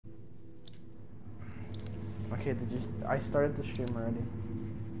Okay, did you? I started the stream already.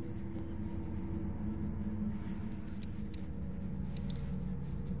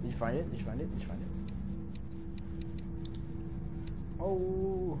 Did you find it? Did you find it? Did you find it?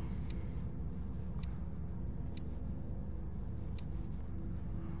 Oh.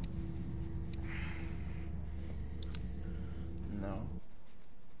 No.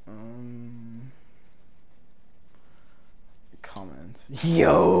 Comments.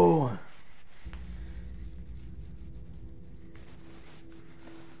 Yo.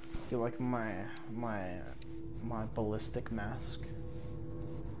 You like my ballistic mask?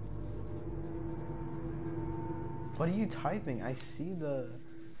 What are you typing? I see the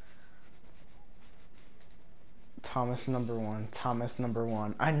Thomas number one. Thomas number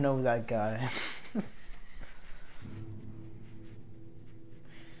one. I know that guy.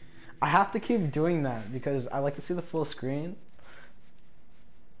 I have to keep doing that because I like to see the full screen.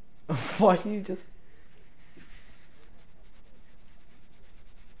 Why do you just?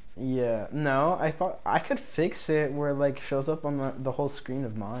 Yeah, no, I thought I could fix it where it like shows up on the whole screen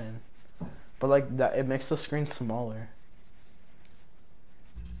of mine. But like that it makes the screen smaller.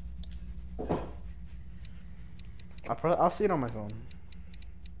 I'll see it on my phone.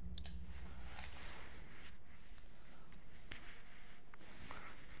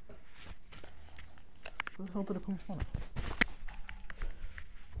 Where the hell did I put my phone?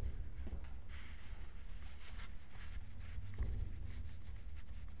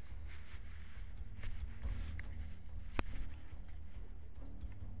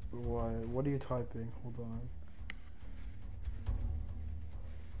 Why? What are you typing? Hold on.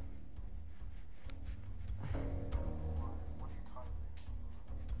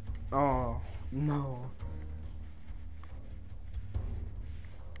 Oh, no.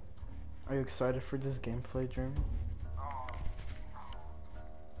 Are you excited for this gameplay, Jeremy?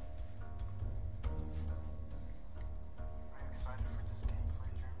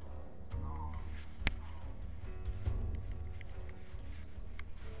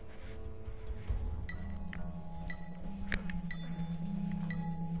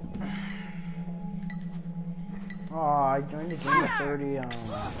 Oh, I joined the game at 30,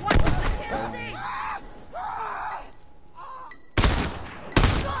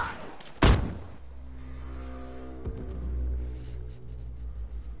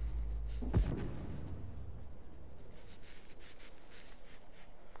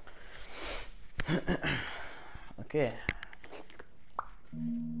 Okay.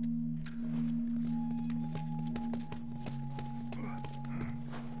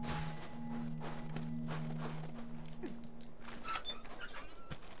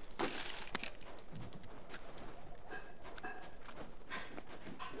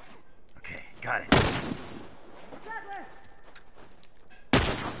 Okay, got it.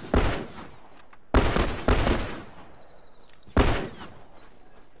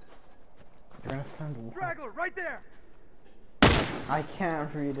 You're gonna send what? Straggler, right there! I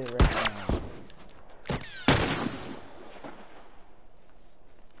can't read it right now.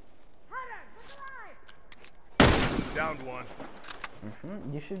 Downed one.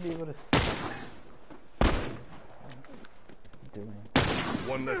 You should be able to doing.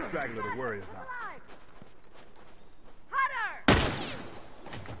 One less straggler to worry about.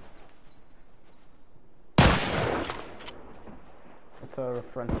 It's a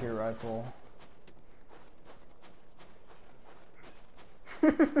frontier rifle.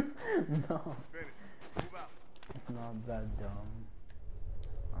 No, it's not that dumb.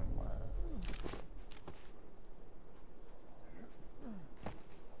 Unless.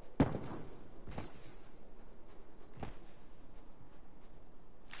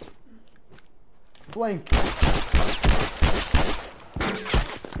 Blink.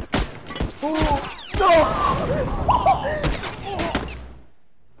 Oh no!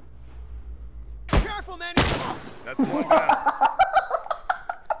 Careful, man! That's one down.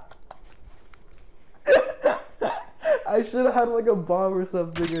 I should have had like a bomb or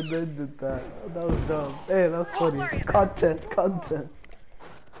something and then did that. That was dumb. Hey, that was funny. Content.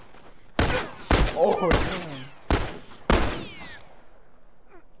 Oh man.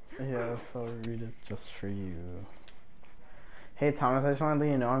 Yeah, so I'll read it just for you. Hey Thomas, I just wanted to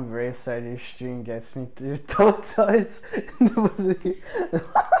let you know I'm very excited your stream gets me through toe touch.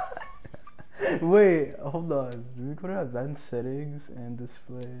 Wait, hold on. Do we go to advanced settings and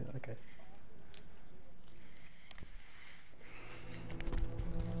display? Okay.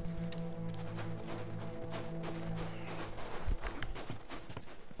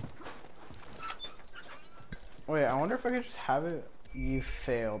 Wait, I wonder if I could just have it. You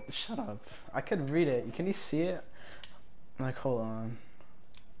failed. Shut up. I could read it. Can you see it? Like, hold on.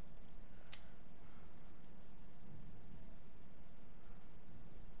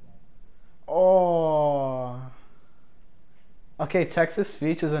 Okay, text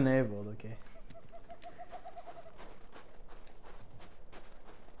speech is enabled, okay.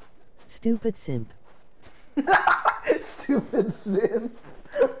 Stupid simp. Stupid simp.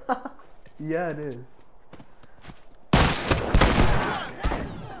 Yeah, it is.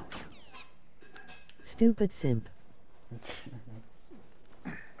 Stupid simp.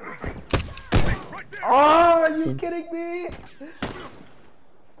 Oh, are you Simp. kidding me?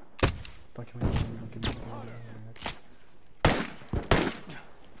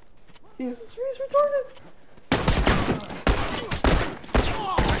 He's retarded.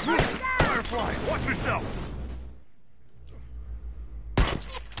 Firefly, watch yourself.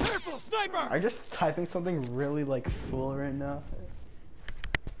 Careful, sniper! Are you just typing something really like full right now?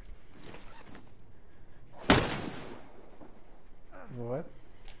 What?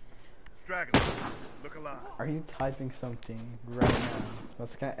 Straggler, look alive. Are you typing something right now?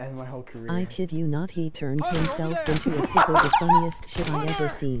 That's gonna end my whole career. I kid you not, he turned Over himself there. into a pickle, the funniest shit I ever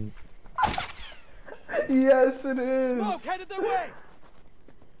seen. Yes, it is. Smoke headed their way.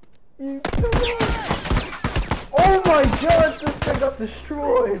 You- Oh my god, this thing got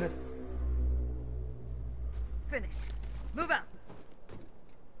destroyed. Finish. Move out.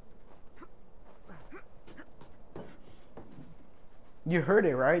 You heard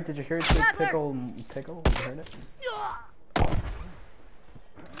it, right? Did you hear it say Straggler. pickle? Pickle? You heard it?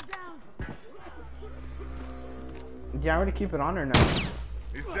 Yeah, I'm gonna keep it on or no?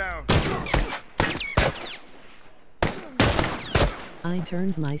 He's down. I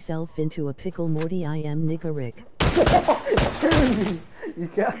turned myself into a pickle, Morty. I am nigga Rick. Jeremy, you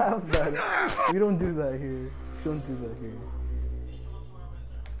can't have that. We don't do that here. We don't do that here.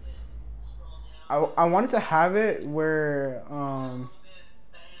 I wanted to have it where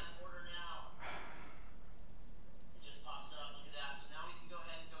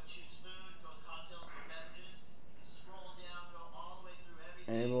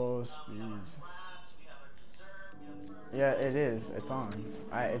enable speed. Yeah, it is. It's on.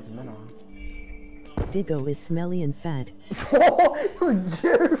 It's been on. Diggo is smelly and fat. Oh,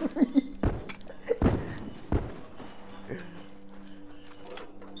 Jeremy.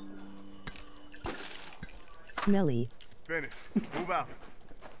 Smelly. Finish. Move out.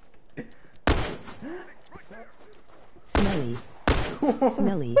 Smelly.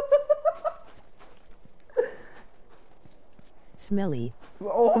 Smelly. Smelly.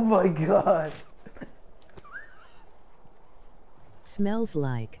 Oh my god. Smells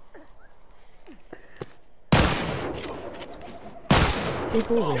like.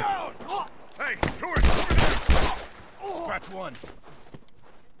 Pickle Rick. Hey, tourist, over there. Scratch one.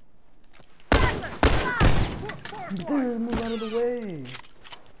 Dude, move out of the way.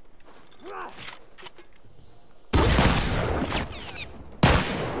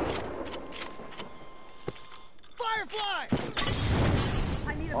 Firefly!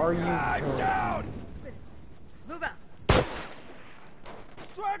 I need a Are you minute. Down. Move out.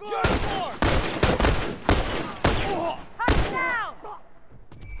 Straggler! Hunt down.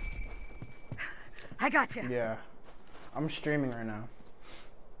 I got you. Yeah. I'm streaming right now.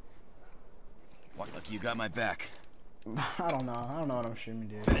 Walk like you got my back. I don't know. I don't know what I'm streaming,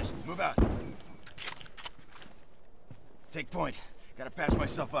 dude. Finish. Move out. Take point. Gotta patch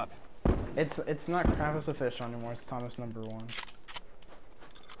myself up. It's not Kravis official anymore. It's Thomas number 1.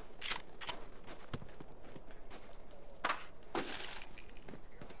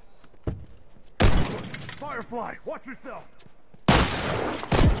 Firefly, watch yourself.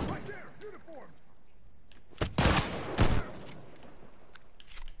 Right there, uniform.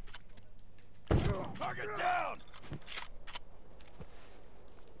 Target down.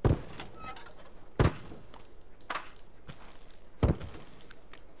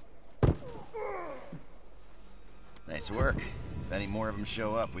 Nice work. If any more of them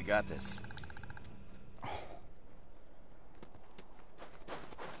show up, we got this.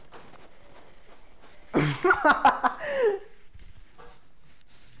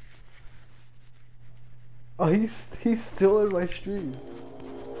 Oh, he's still in my stream.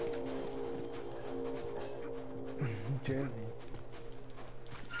 Jeremy.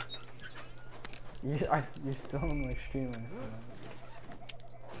 You're still in my stream.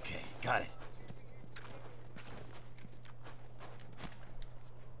 Okay, got it.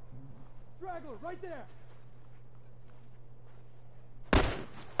 Straggler, right there.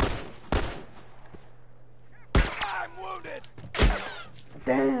 I'm wounded.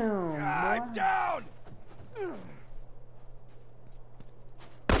 Damn! I'm boy. down.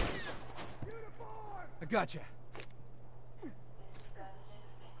 I gotcha.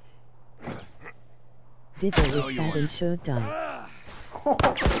 Diggo Oh, is you fat are. and should die.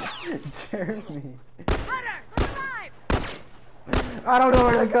 Jeremy. Hunter, revive. I don't know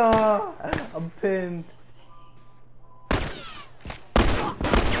where to go. I'm pinned.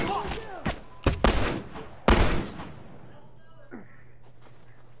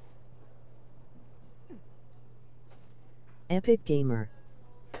 Epic Gamer.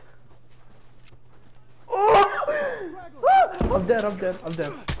 Oh! I'm dead, I'm dead, I'm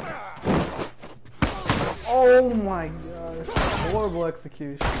dead. Oh my god. Horrible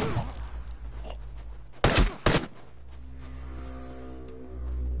execution.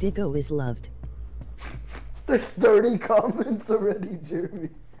 Diggo is loved. There's 30 comments already, Jeremy.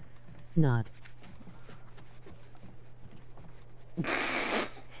 Not.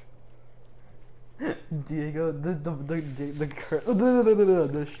 Diego, the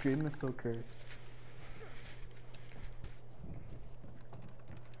stream is so cursed.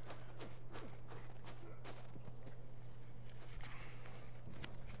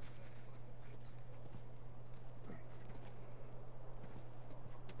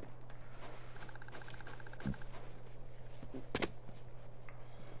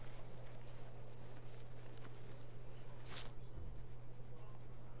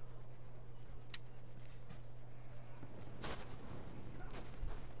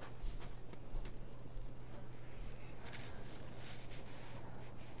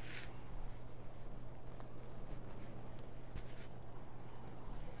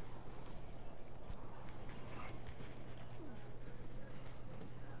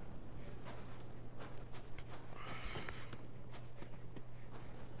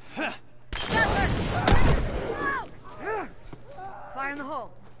 Fire in the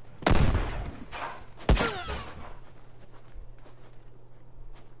hole.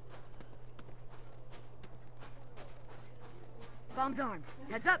 Bomb's armed.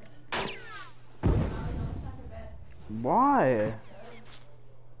 Heads up. Why?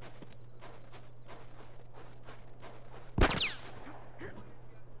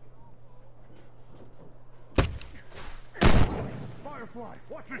 Firefly,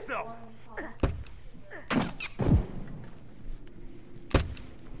 watch yourself.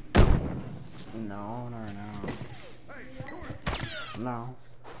 No, no, no. No.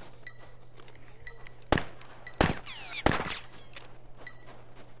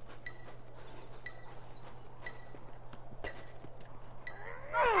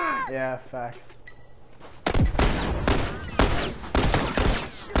 Yeah, facts.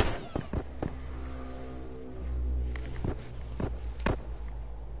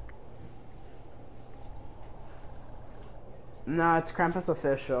 No, it's Krampus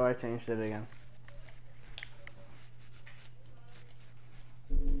official. I changed it again.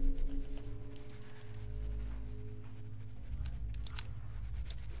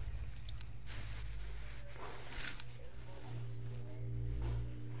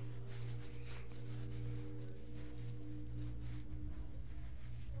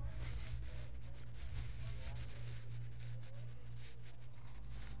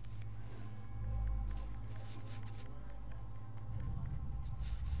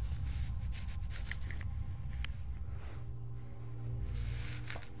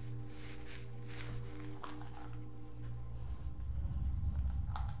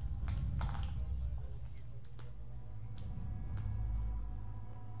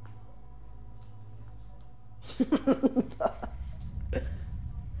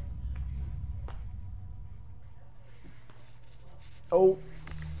 Oh.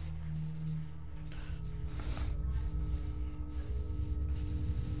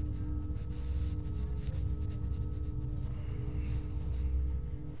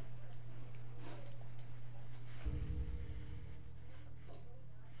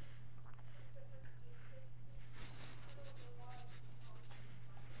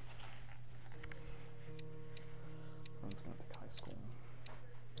 Let's go to high school.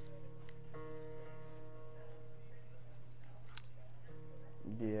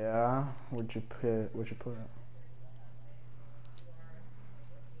 Yeah, where'd you put it?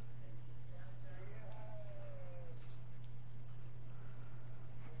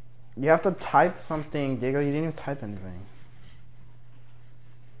 You have to type something, Diego. You didn't even type anything.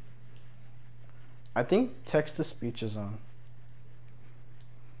 I think text to speech is on.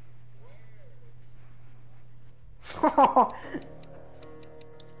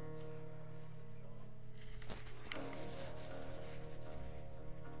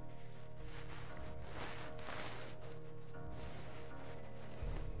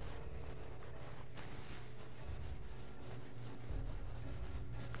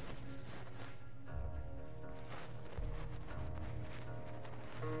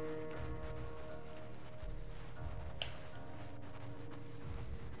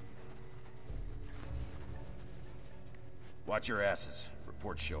 Watch your asses.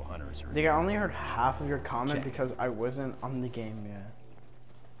 Reports show hunters are... Like, I only heard half of your comment Check. because I wasn't on the game yet.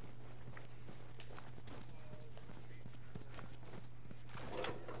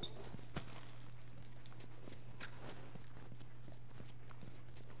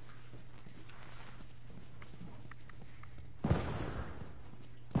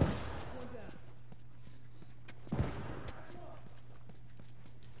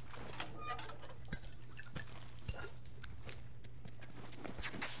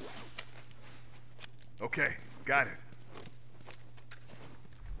 Okay, got it.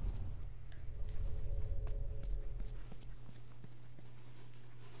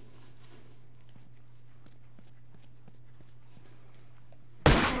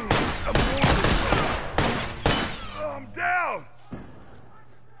 I'm down!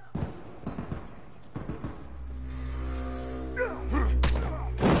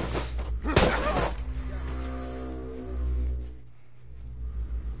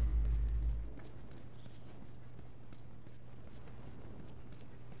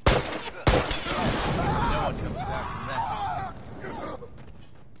 No one comes back from that.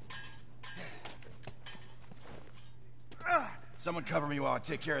 Someone cover me while I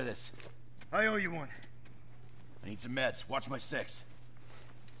take care of this. I owe you one. I need some meds. Watch my 6.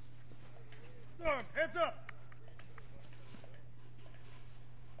 Storm, heads up!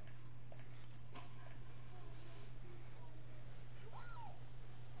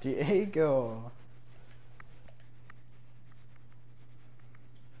 Diego.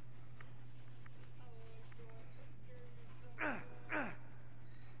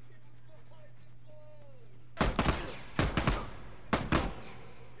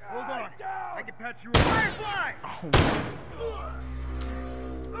 Hold on. I can patch you up. Firefly!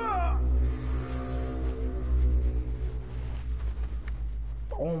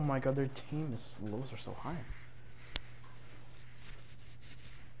 Oh my god, their team is lows are so high.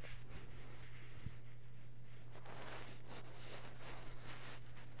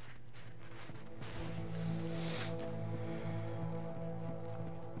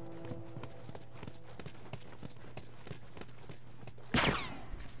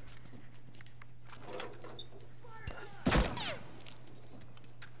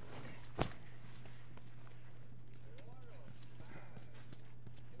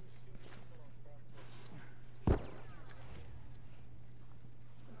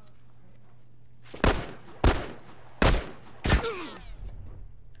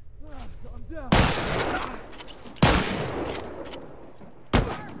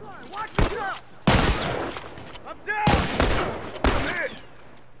 Watch yourself! I'm down! I'm hit!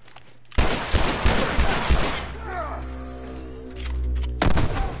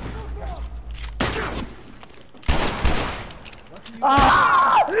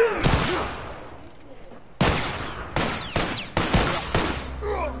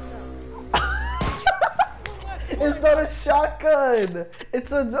 It's not a shotgun!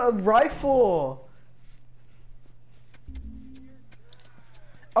 It's a rifle!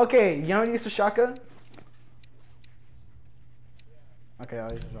 Okay, you know how to use a shotgun? Okay,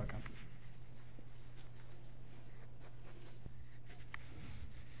 I'll use a shotgun.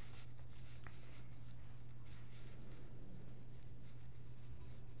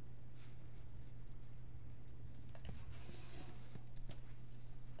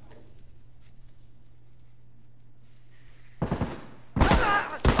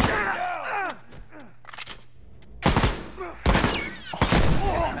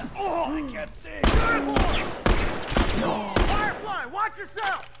 I can't see. Firefly, watch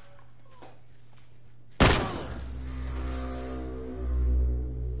yourself!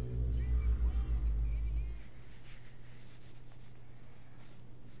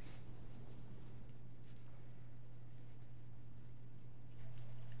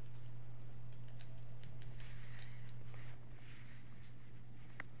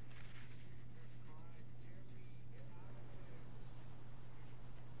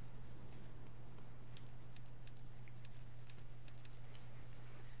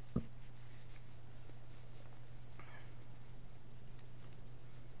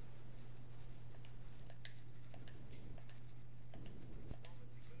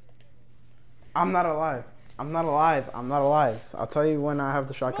 I'm not alive. I'm not alive. I'm not alive. I'll tell you when I have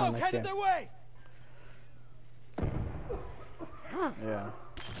the shotgun next game. way! Yeah.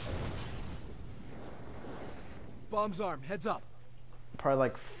 Bomb's armed. Heads up. Probably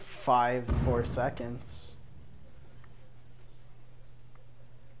like 4 seconds.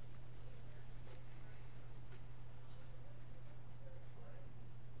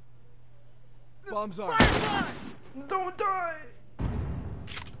 Bomb's armed. Don't die!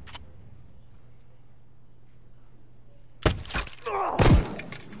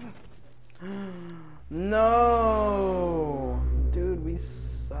 No! Dude, we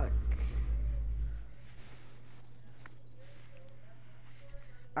suck.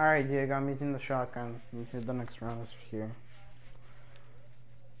 Alright, Diego, I'm using the shotgun. You hit the next round is here.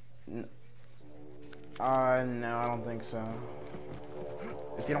 No, I don't think so.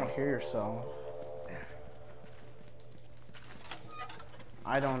 If you don't hear yourself.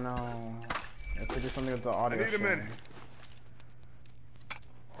 I don't know. If they do something with the audio. I need a sharing. minute.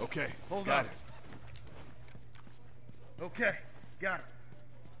 Okay, Hold got on. it. Okay, got it.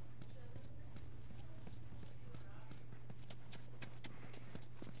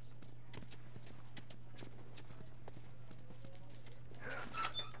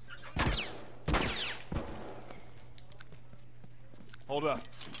 Hold up.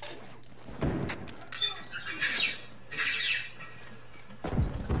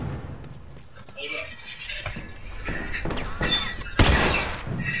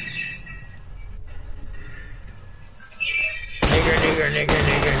 Nigger.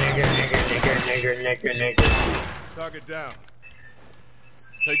 Target down.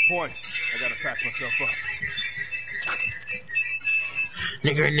 Take point. I gotta patch myself up.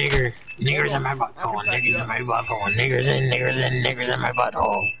 Niggers in my butthole. Niggers in my butthole. Niggers in my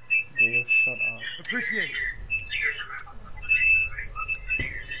butthole. Diego, shut up. Appreciate it.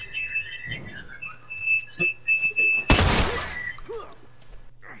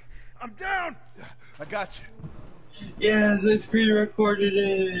 I'm down! I got you. Yes, I screen recorded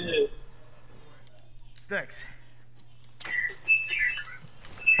it. Thanks.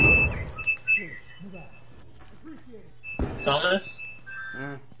 Thomas?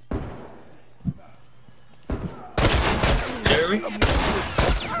 Mm. Jeremy?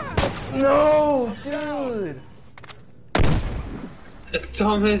 No, dude!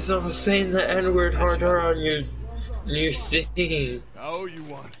 Thomas, I was saying the N-word harder on your thing. I owe you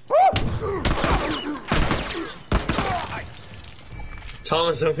one.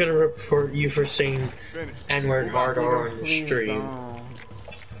 Thomas, I'm gonna report you for saying Finish. N-word harder on your Please stream. don't.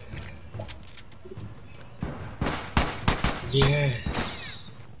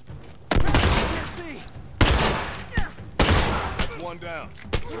 Yes. One down.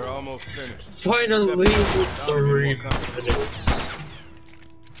 We're almost finished. Finally, with 3 minutes.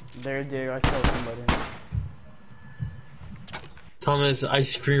 There, Diego, I killed somebody. Thomas, I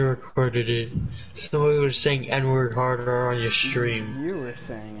screen recorded it. Somebody was saying N-word harder on your stream. You were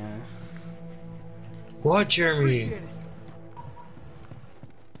saying it. What, Jeremy?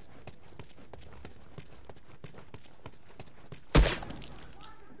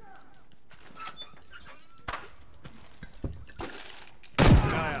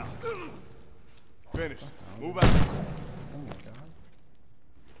 Eye out. Finished. Move out. Oh my god.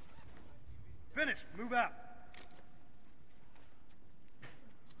 Finished. Move out.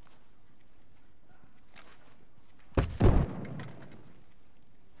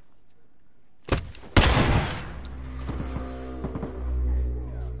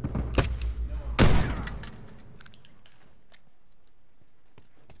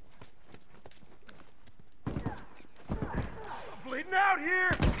 I'm bleeding out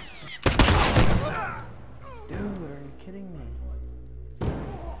here. Dude, are you kidding me?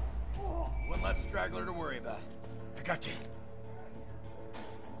 One less straggler to worry about. I got you.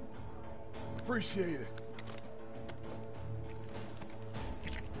 Appreciate it.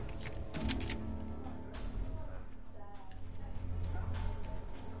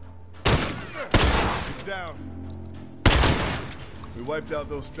 He's down. We wiped out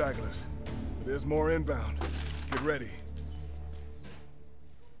those stragglers. There's more inbound. Get ready.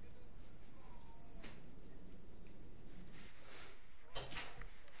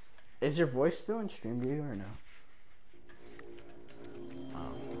 Is your voice still in stream view or no?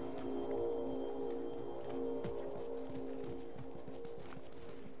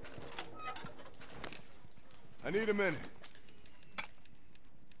 I need a minute.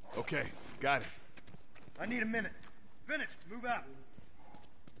 Okay, got it. I need a minute. Finished. Move out.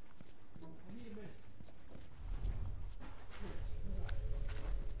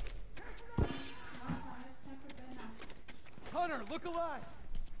 Hunter, look alive!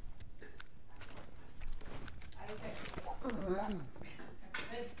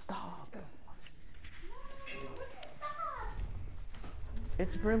 Stop.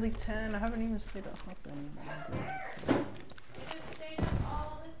 It's barely 10. I haven't even stayed up in.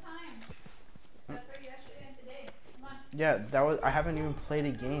 Yeah, that was. I haven't even played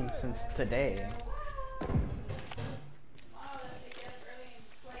a game since today.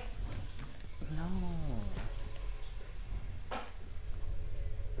 No.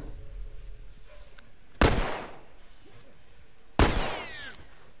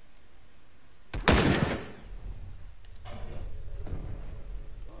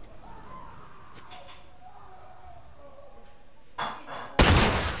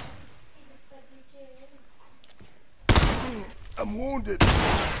 I'm wounded.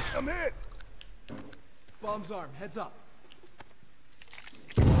 I'm hit. Bomb's arm, heads up.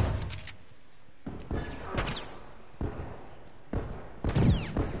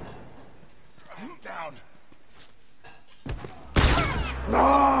 I'm down.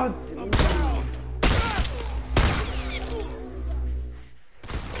 No!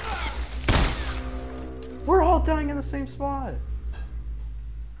 We're all dying in the same spot.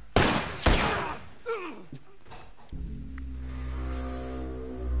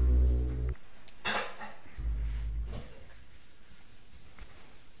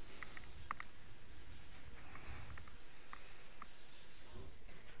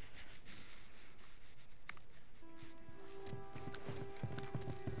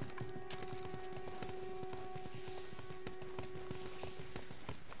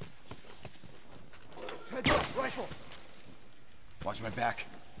 Heads up, rifle. Watch my back.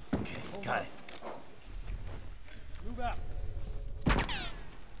 Okay, got it. Move out.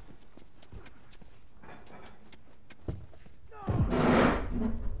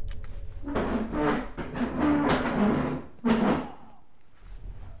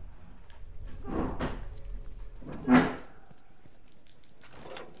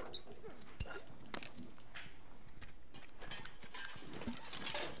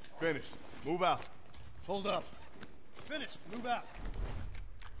 Finished. Move out. Hold up. Finish. Move out.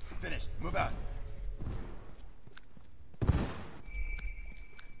 Finished. Move out.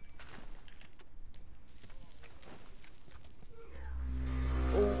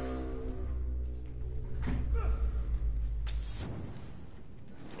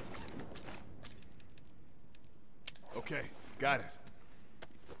 Okay, got it.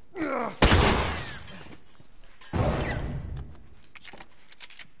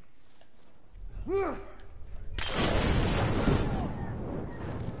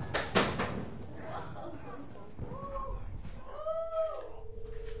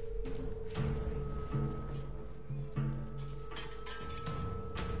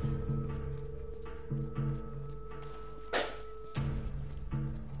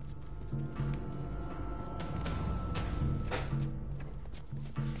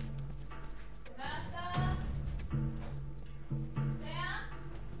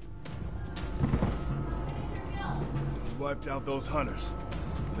 Wiped out those hunters.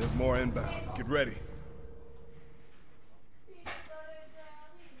 There's more inbound. Get ready.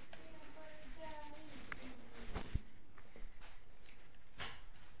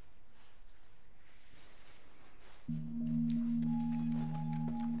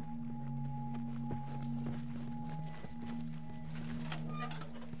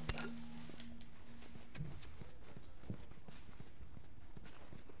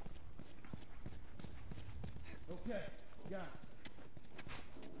 Okay, got it.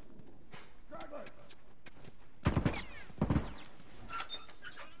 Straggler.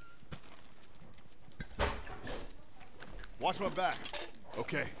 Watch my back.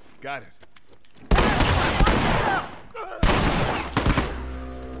 Okay, got it.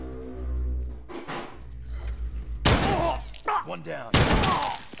 One down.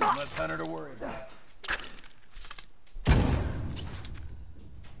 One less hunter to worry about.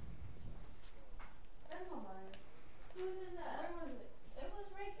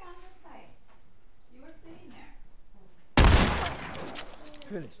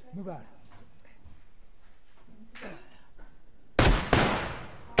 Finished. Move out.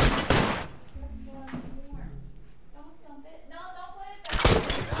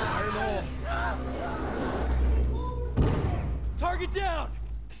 Target down!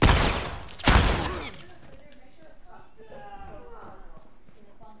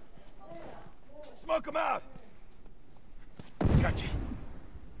 Smoke him out. Gotcha.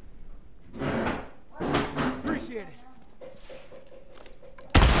 Appreciate it.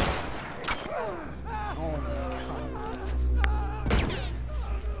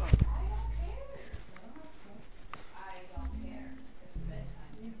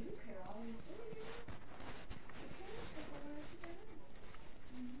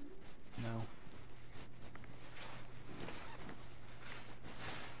 No.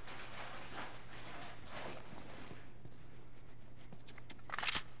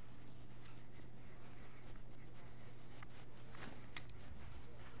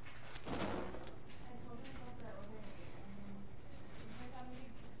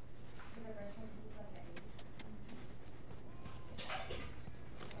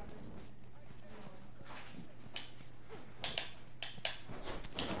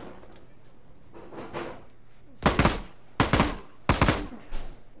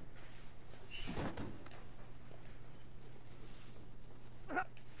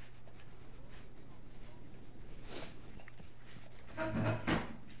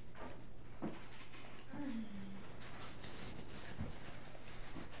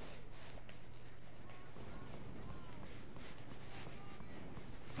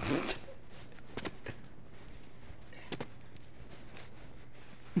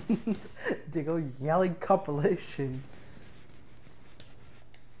 They go yelling compilation.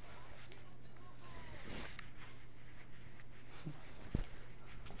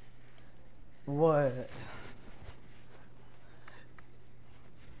 What?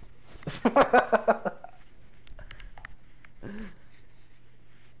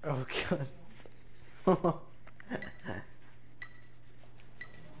 Oh god.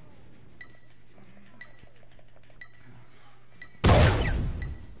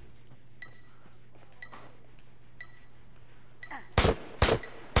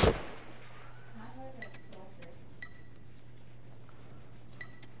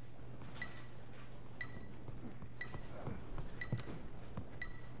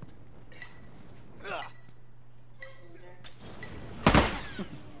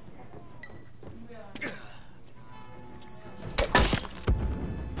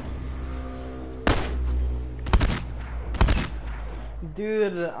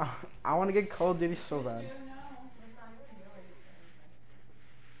 Dude, I want to get Call of Duty so bad.